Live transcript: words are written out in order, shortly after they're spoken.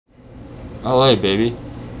LA, baby.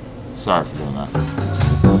 Sorry for doing that.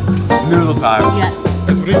 Noodle time. Yes.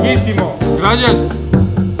 Es riquísimo. Gracias.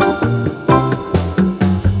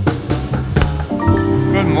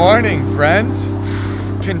 Good morning, friends.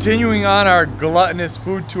 Continuing on our gluttonous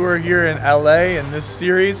food tour here in LA in this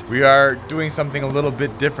series, we are doing something a little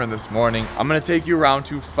bit different this morning. I'm gonna take you around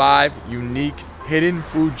to 5 unique hidden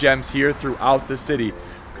food gems here throughout the city.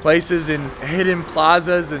 Places in hidden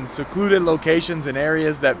plazas and secluded locations and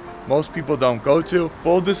areas that most people don't go to.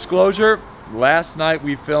 Full disclosure, last night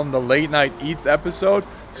we filmed the Late Night Eats episode,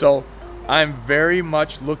 so I'm very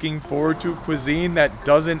much looking forward to cuisine that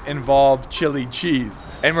doesn't involve chili cheese.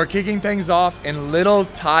 And we're kicking things off in Little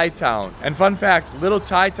Thai Town. And fun fact, Little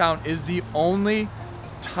Thai Town is the only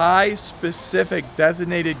Thai-specific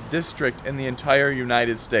designated district in the entire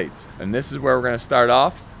United States. And this is where we're gonna start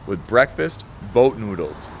off with breakfast boat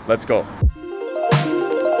noodles. Let's go.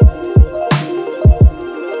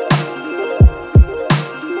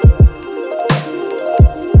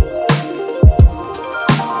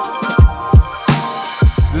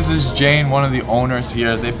 This is Jane, one of the owners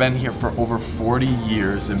here. They've been here for over 40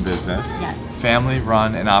 years in business. Yes. Family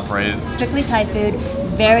run and operated. Strictly Thai food,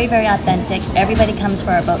 very, very authentic. Everybody comes for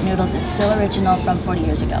our boat noodles. It's still original from 40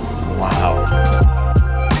 years ago. Wow.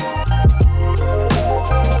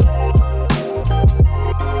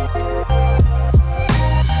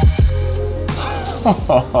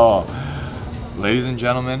 Ladies and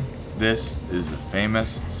gentlemen, this is the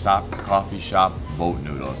famous Sapp Coffee Shop boat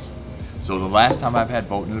noodles. So the last time I've had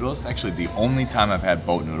boat noodles, actually the only time I've had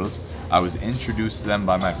boat noodles, I was introduced to them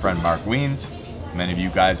by my friend Mark Weens. Many of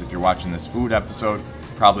you guys, if you're watching this food episode,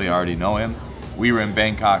 probably already know him. We were in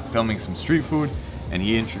Bangkok filming some street food, and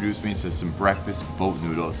he introduced me to some breakfast boat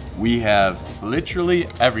noodles. We have literally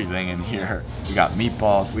everything in here. We got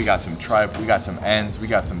meatballs, we got some tripe, we got some ends, we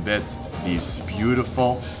got some bits. These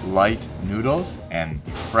beautiful light noodles and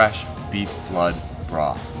fresh beef blood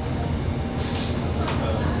broth.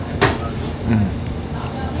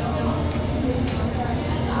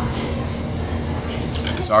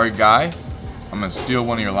 Sorry guy, I'm gonna steal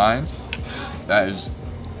one of your lines. That is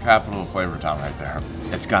capital Flavor Town right there.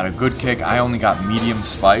 It's got a good kick. I only got medium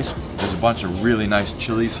spice. There's a bunch of really nice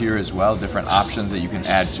chilies here as well, different options that you can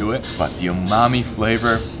add to it. But the umami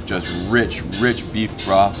flavor, just rich, rich beef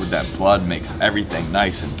broth with that blood makes everything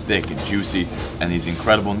nice and thick and juicy. And these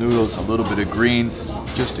incredible noodles, a little bit of greens,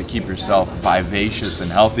 just to keep yourself vivacious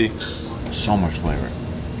and healthy. So much flavor.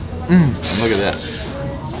 And look at this.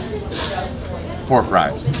 Pork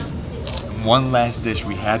rinds. One last dish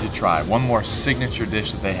we had to try, one more signature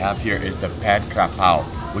dish that they have here is the pad krapao,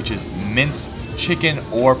 which is minced chicken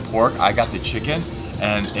or pork. I got the chicken,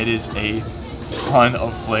 and it is a ton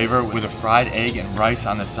of flavor with a fried egg and rice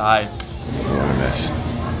on the side. Look at this.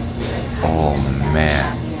 Oh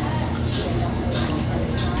man.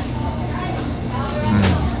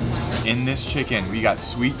 In this chicken, we got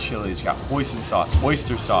sweet chilies, you got hoisin sauce,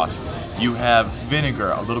 oyster sauce, you have vinegar,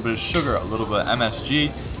 a little bit of sugar, a little bit of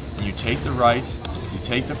MSG. And you take the rice, you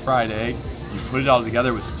take the fried egg, you put it all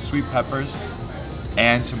together with some sweet peppers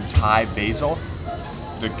and some Thai basil.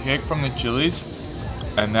 The kick from the chilies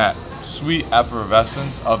and that sweet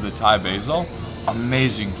effervescence of the Thai basil,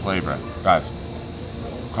 amazing flavor. Guys,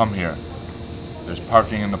 come here. There's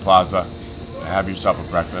parking in the plaza. Have yourself a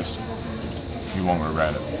breakfast. You won't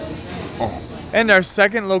regret it. Oh. And our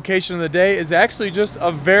second location of the day is actually just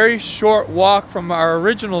a very short walk from our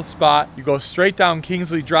original spot. You go straight down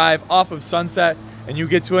Kingsley Drive off of Sunset and you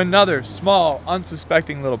get to another small,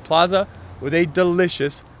 unsuspecting little plaza with a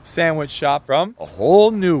delicious sandwich shop from a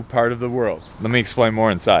whole new part of the world. Let me explain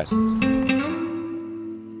more inside.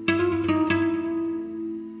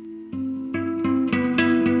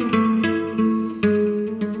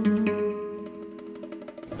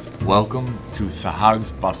 Welcome to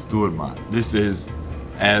Sahags Basturma. This is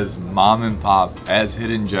as mom and pop, as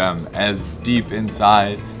hidden gem, as deep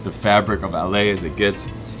inside the fabric of LA as it gets.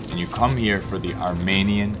 And you come here for the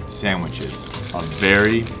Armenian sandwiches. A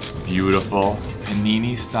very beautiful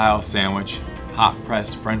panini style sandwich, hot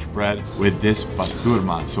pressed French bread with this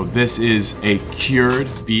basturma. So this is a cured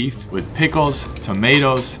beef with pickles,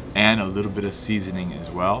 tomatoes, and a little bit of seasoning as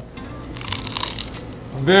well.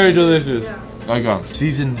 Very delicious. Yeah. Like a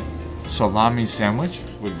seasoned salami sandwich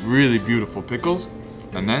with really beautiful pickles,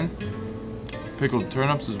 and then pickled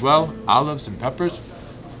turnips as well, olives and peppers.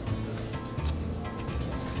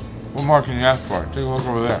 What more can you ask for? Take a look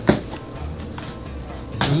over there.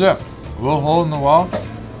 This is it. A little hole in the wall,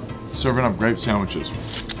 serving up great sandwiches.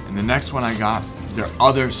 And the next one I got, their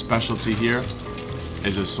other specialty here,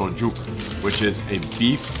 is a sojuk, which is a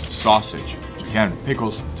beef sausage. Again,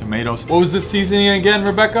 pickles, tomatoes. What was the seasoning again,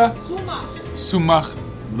 Rebecca? Suma. sumac,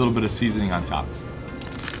 a little bit of seasoning on top.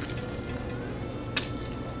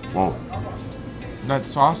 Whoa. That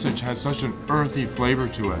sausage has such an earthy flavor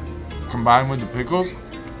to it. Combined with the pickles,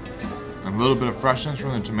 and a little bit of freshness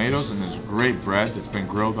from the tomatoes and this great bread that's been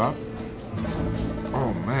grilled up.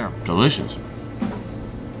 Oh man, delicious.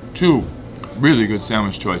 Two really good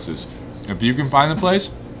sandwich choices. If you can find the place,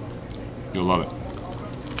 you'll love it.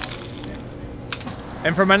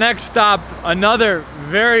 And for my next stop, another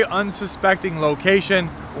very unsuspecting location,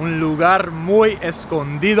 un lugar muy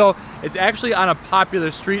escondido. It's actually on a popular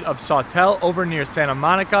street of Sawtelle over near Santa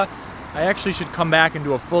Monica. I actually should come back and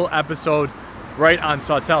do a full episode right on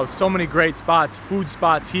Sawtelle. So many great spots, food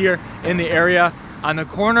spots here in the area. On the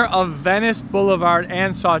corner of Venice Boulevard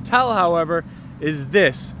and Sawtelle, however, is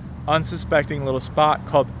this unsuspecting little spot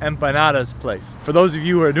called Empanadas place. For those of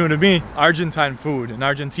you who are new to me, Argentine food in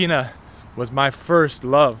Argentina was my first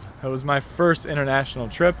love. It was my first international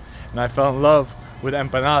trip, and I fell in love with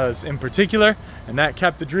empanadas in particular, and that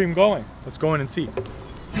kept the dream going. Let's go in and see.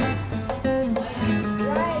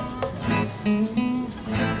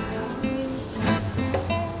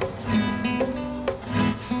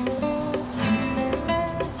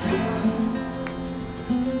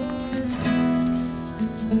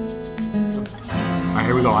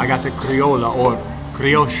 Here we go. I got the criolla or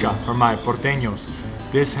criolla for my porteños.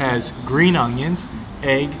 This has green onions,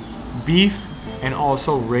 egg, beef, and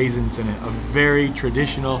also raisins in it. A very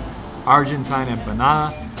traditional Argentine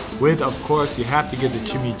empanada with, of course, you have to get the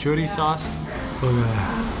chimichurri sauce. Look at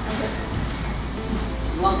that.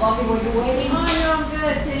 Want coffee while you're waiting? Oh, no, I'm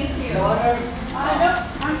good, thank you. Water? No,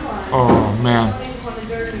 I'm fine. Oh man,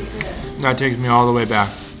 that takes me all the way back.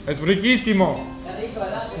 Es riquísimo.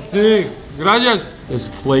 Sí, gracias. This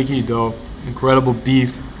flaky dough, incredible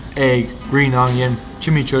beef, egg, green onion,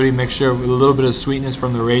 chimichurri mixture with a little bit of sweetness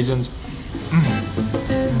from the raisins.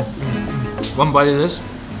 One bite of this,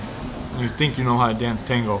 and you think you know how to dance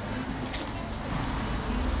tango.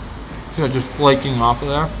 See that just flaking off of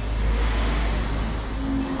there?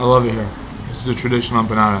 I love it here. This is a traditional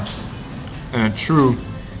empanada and a true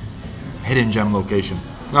hidden gem location.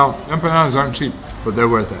 Now, empanadas aren't cheap, but they're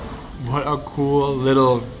worth it. What a cool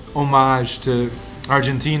little homage to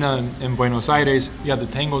Argentina and Buenos Aires. You have the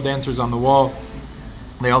tango dancers on the wall.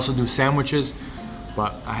 They also do sandwiches,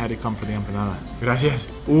 but I had to come for the empanada. Gracias.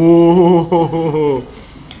 Ooh,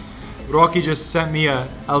 Rocky just sent me a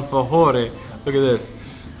alfajore. Look at this.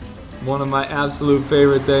 One of my absolute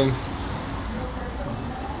favorite things.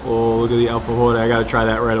 Oh, look at the alfajore. I gotta try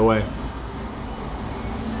that right away.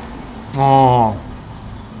 Oh.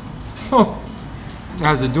 It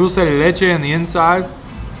has the dulce de leche in the inside.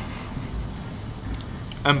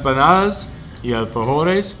 Empanadas y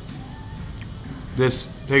alfajores. This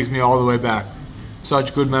takes me all the way back.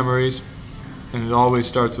 Such good memories, and it always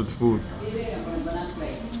starts with food.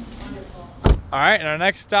 All right, and our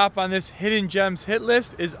next stop on this Hidden Gems hit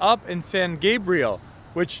list is up in San Gabriel,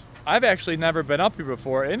 which I've actually never been up here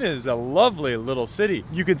before. It is a lovely little city.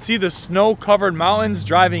 You can see the snow-covered mountains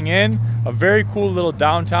driving in, a very cool little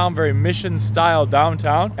downtown, very mission-style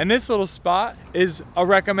downtown. And this little spot is a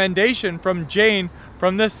recommendation from Jane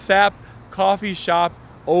from the Sapp Coffee Shop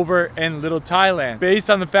over in Little Thailand. Based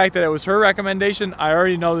on the fact that it was her recommendation, I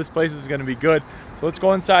already know this place is gonna be good. So let's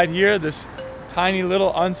go inside here, this tiny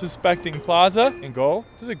little unsuspecting plaza, and go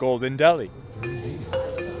to the Golden Deli.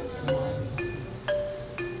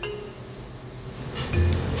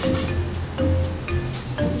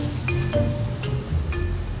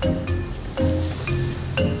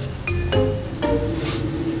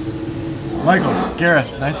 Michael,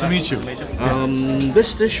 Gareth, nice to meet you.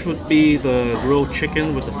 This dish would be the grilled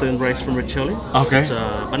chicken with the thin rice from chili. Okay. It's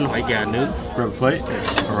bánh hỏi gà nướng. Grab a plate.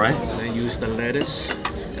 All right. And then use the lettuce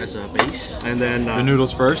as a base. And then The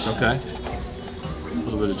noodles first, okay. A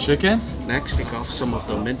little bit of chicken. next, take off some of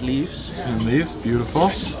the mint leaves. And leaves,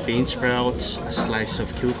 beautiful. Bean sprouts, a slice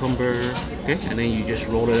of cucumber. Okay, and then you just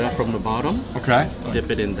roll it up from the bottom. Okay. Dip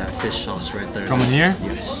it in that fish sauce right there. Coming here?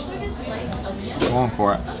 Yes. Going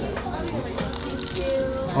for it.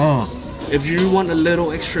 Oh. If you want a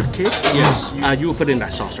little extra kick, yes, you will put in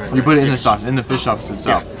that sauce right there. You put it in the sauce, in the fish sauce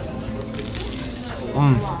itself.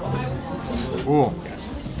 Oh,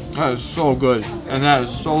 that is so good, and that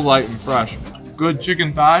is so light and fresh. Good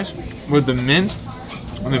chicken thighs with the mint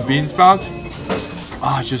and the bean sprouts.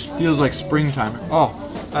 Oh, it just feels like springtime. Oh,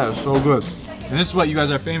 that is so good. And this is what you guys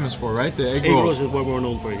are famous for, right? The egg rolls. Egg rolls is what we're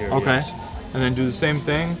known for here. Okay, Yes. and then do the same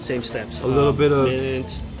thing. Same steps. A little bit of mint,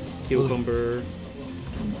 cucumber,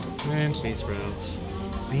 mint, bean sprouts.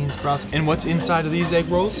 bean sprouts. And what's inside of these egg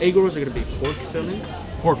rolls? Egg rolls are gonna be pork filling.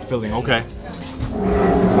 Pork filling, okay.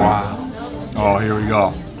 Wow. Oh, here we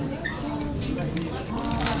go.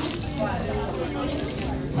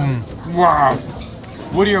 Wow.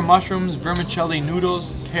 Whittier mushrooms, vermicelli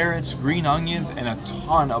noodles, carrots, green onions, and a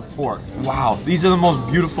ton of pork. Wow, these are the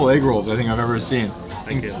most beautiful egg rolls I think I've ever seen.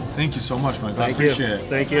 Thank you. Thank you so much, Michael. I appreciate it.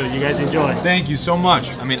 Thank you. You guys enjoy. Thank you so much.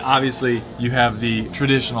 I mean, obviously, you have the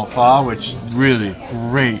traditional pho, which really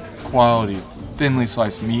great quality, thinly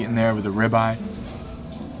sliced meat in there with the ribeye.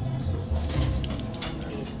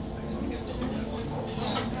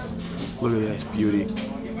 Look at this beauty.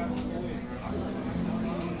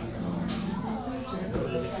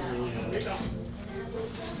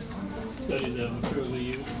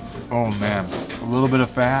 Oh man, a little bit of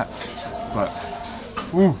fat, but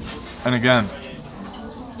ooh. And again,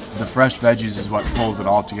 the fresh veggies is what pulls it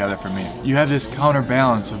all together for me. You have this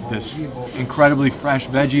counterbalance of this incredibly fresh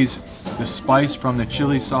veggies, the spice from the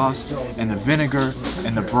chili sauce, and the vinegar,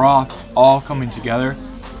 and the broth all coming together.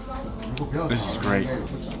 This is great.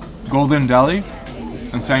 Golden Deli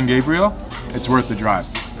in San Gabriel, it's worth the drive.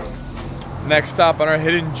 Next stop on our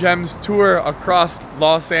Hidden Gems tour across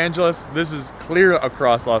Los Angeles. This is clear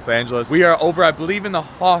across Los Angeles. We are over, I believe, in the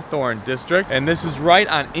Hawthorne district, and this is right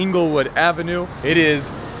on Inglewood Avenue. It is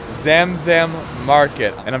Zamzam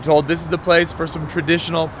Market, and I'm told this is the place for some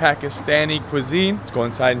traditional Pakistani cuisine. Let's go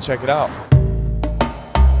inside and check it out.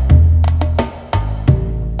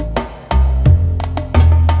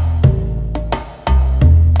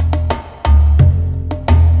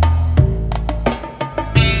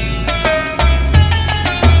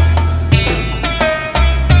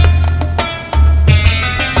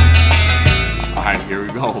 Here we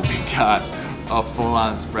go, we got a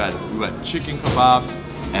full-on spread. We got chicken kebabs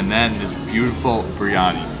and then this beautiful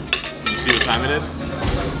biryani. You see what time it is?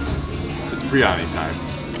 It's biryani time.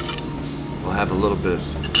 We'll have a little bit of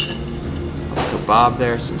kebab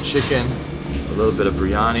there, some chicken, a little bit of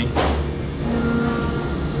biryani.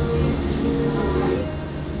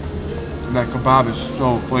 That kebab is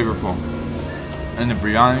so flavorful. And the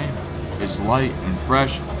biryani is light and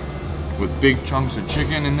fresh with big chunks of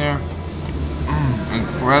chicken in there.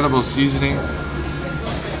 Incredible seasoning.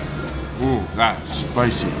 Ooh, that's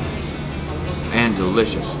spicy and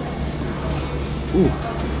delicious. Ooh.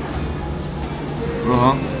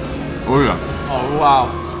 Oh yeah. Oh wow.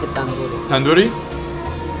 It's the tandoori. Tandoori?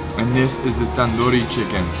 And this is the tandoori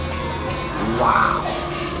chicken. Wow.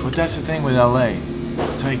 But that's the thing with LA.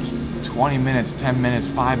 It's like 20 minutes, 10 minutes,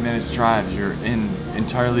 5 minutes drives. You're in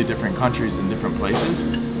entirely different countries and different places.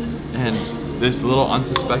 And this little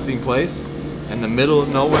unsuspecting place in the middle of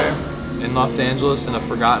nowhere in Los Angeles, in a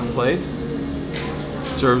forgotten place,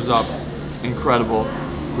 serves up incredible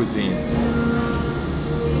cuisine.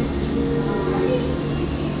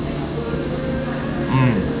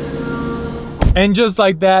 And just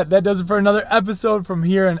like that, that does it for another episode from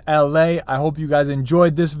here in LA. I hope you guys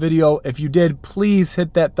enjoyed this video. If you did, please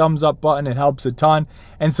hit that thumbs up button. It helps a ton.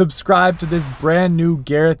 And subscribe to this brand new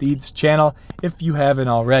Gareth Eats channel if you haven't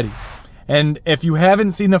already. And if you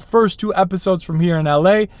haven't seen the first 2 episodes from here in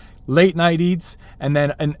LA, Late Night Eats, and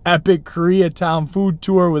then an epic Koreatown food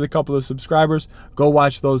tour with a couple of subscribers, go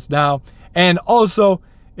watch those now. And also,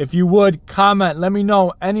 if you would, comment, let me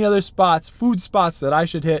know any other spots, food spots that I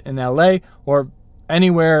should hit in LA or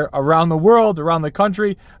anywhere around the world, around the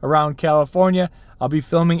country, around California. I'll be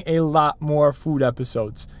filming a lot more food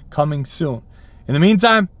episodes coming soon. In the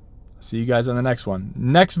meantime, I'll see you guys on the next one.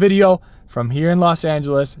 Next video from here in Los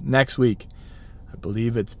Angeles next week. I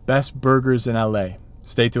believe it's best burgers in LA.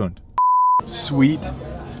 Stay tuned. Sweet,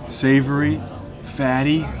 savory,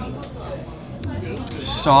 fatty,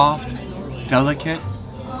 soft, delicate,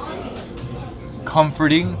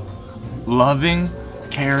 comforting, loving,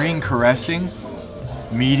 caring, caressing,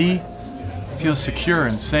 meaty. Feels secure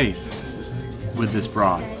and safe with this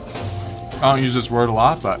broth. I don't use this word a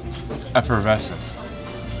lot, but effervescent.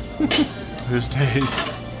 This tastes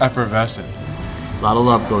effervescent. A lot of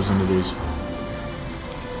love goes into these.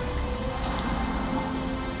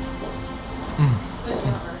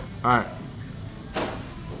 All right.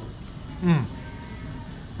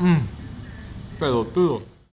 Pelotudo.